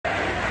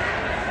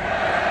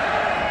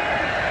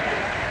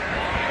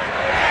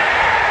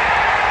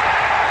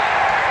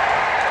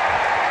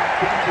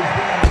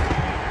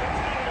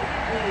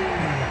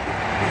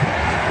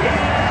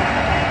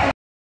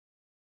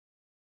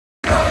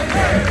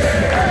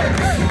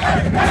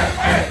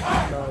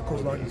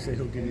say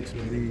he'll get me to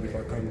the league if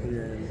I come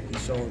here, and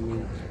he's showing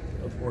me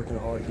of working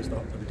hard against the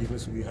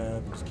defense we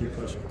have and just keep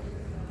pushing.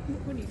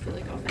 What do you feel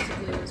like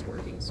offensively was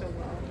working so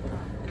well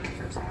in the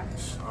first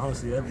half?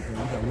 Honestly, everything.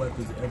 We got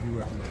weapons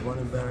everywhere, from the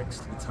running backs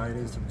to the tight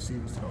ends to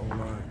receivers to the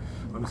O-line.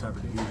 I'm just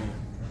happy to be here.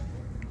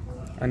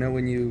 I know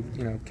when you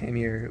came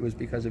here, it was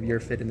because of your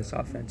fit in this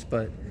offense,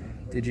 but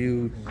did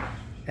you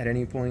at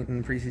any point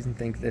in preseason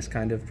think this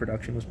kind of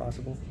production was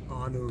possible?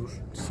 I knew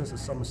since the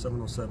summer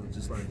 707,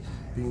 just like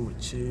being with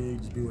Chig,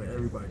 just being with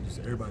everybody, just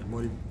everybody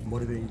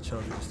motivating each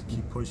other just to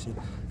keep pushing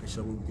and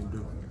show what we can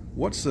do.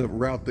 What's the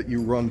route that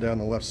you run down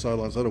the left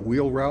sideline? Is that a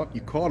wheel route?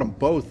 You caught them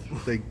both.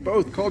 They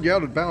both called you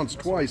out of bounds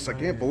twice. I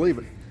can't believe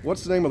it.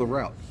 What's the name of the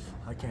route?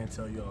 I can't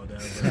tell you all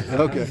that. But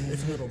okay.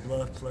 It's a little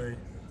bluff play,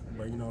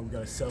 but we got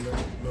to sell it,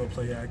 little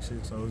play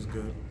action, so it was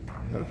good.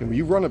 Okay, well,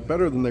 you run it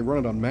better than they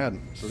run it on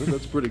Madden, so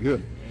that's pretty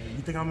good.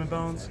 You think I'm in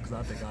bounds? Because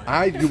I think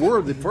I am. You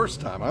were the first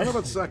time. I don't know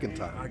about the second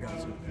time. I got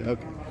you.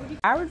 Okay.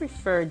 I would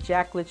refer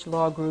Jack Litch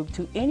Law Group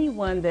to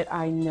anyone that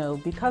I know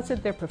because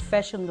of their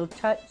professional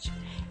touch,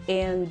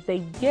 and they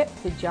get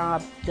the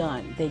job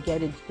done. They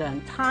get it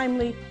done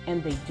timely,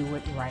 and they do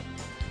it right.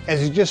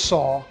 As you just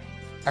saw,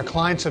 our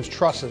clients have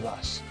trusted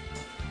us.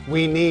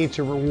 We need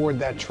to reward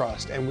that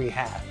trust, and we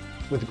have,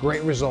 with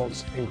great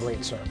results and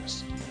great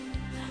service.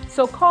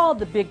 So call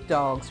the big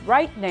dogs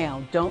right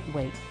now. Don't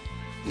wait.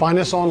 Find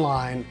us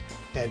online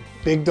at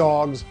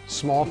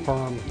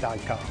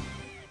bigdogssmallfirm.com.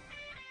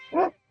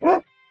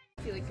 I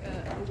feel like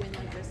a win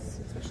like this,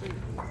 especially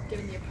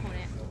given the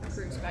opponent,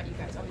 proves about you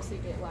guys. Obviously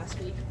you did it last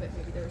week, but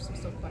maybe there were some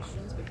still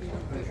questions, but being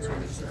boots or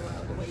weeks in a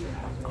row the way you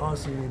have.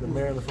 Honestly, the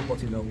Maryland football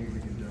team knows what we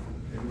can do.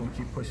 And we're going to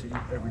keep pushing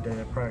every day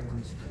at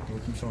practice. And we'll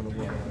keep showing the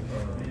world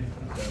that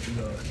we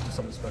do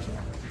something special.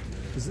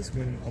 Does this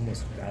win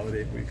almost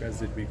validate what you guys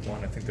did week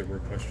one? I think there were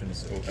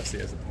questions,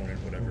 FCS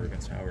opponent, whatever,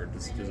 against Howard.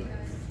 Does a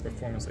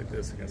performance like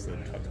this against the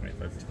top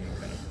 25 team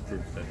kind of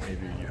prove that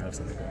maybe you have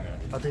something going on?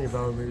 I think it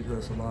validated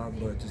us a lot,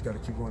 but just got to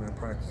keep going at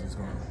practice. It's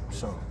going to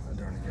show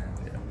during the game.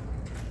 Yeah.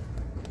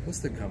 What's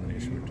the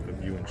combination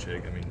of you and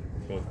Chig? I mean,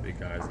 both big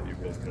guys that you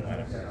both can line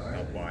up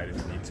out wide if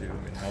you need to. I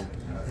mean,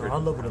 I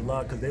love it a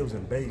lot because they was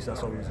in base.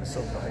 That's why we was in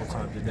silk the whole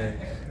time today.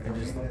 And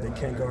just they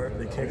can't guard,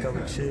 they can't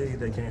cover Chig,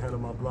 they can't handle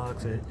my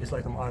blocks. It's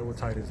like them Iowa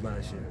Titans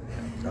last year.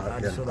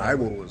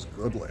 Iowa was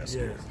good last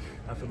year.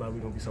 I feel like we're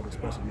gonna be something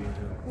special me and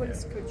him. What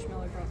has Coach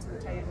Miller brought to the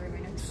tight end room? I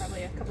know he's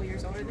probably a couple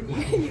years older than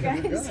you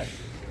guys.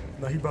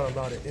 No, he brought a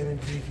lot of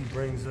energy. He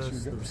brings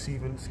us the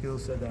receiving skill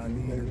set that I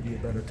need to be a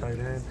better tight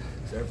end.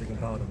 So everything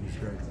about him is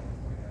great.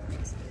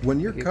 When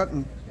you're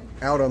cutting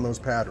out on those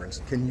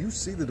patterns, can you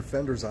see the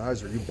defender's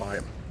eyes, or you buy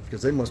them?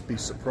 Because they must be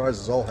surprised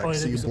as all heck to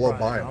see you blow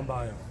by them. I'm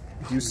by them.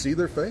 Do you see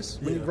their face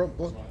when you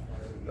blow?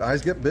 The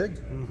eyes get big?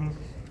 Mm-hmm.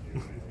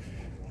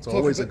 It's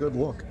always a good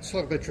look. Let's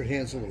talk about your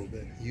hands a little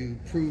bit. You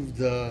proved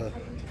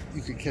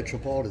you could catch a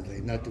ball today.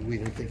 Not that we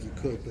didn't think you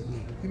could, but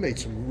you made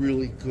some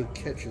really good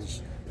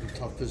catches in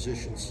tough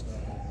positions.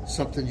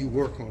 Something you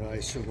work on, I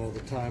assume, all the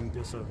time.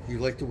 Yes, sir. You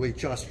like the way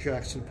Josh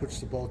Jackson puts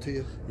the ball to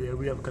you? Yeah,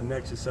 we have a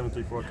connection,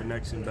 7-3-4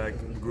 connection back.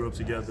 We grew up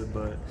together,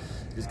 but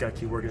just got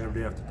to keep working every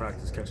day after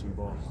practice, catching the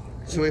ball.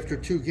 So after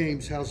 2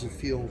 games, how's it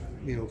feel,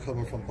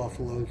 coming from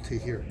Buffalo to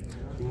here?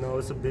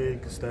 It's a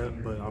big step,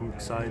 but I'm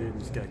excited.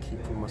 Just got to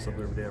keep putting myself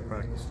every day at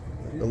practice.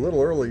 A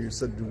little earlier, you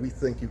said, do we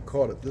think you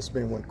caught it? This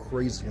man went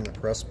crazy in the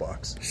press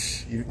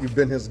box. You've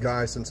been his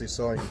guy since he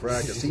saw you in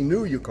practice. He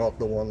knew you caught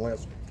the one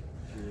last week.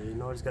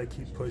 Yeah, I just got to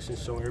keep pushing,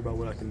 showing everybody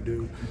what I can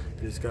do.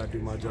 Just got to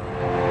do my job.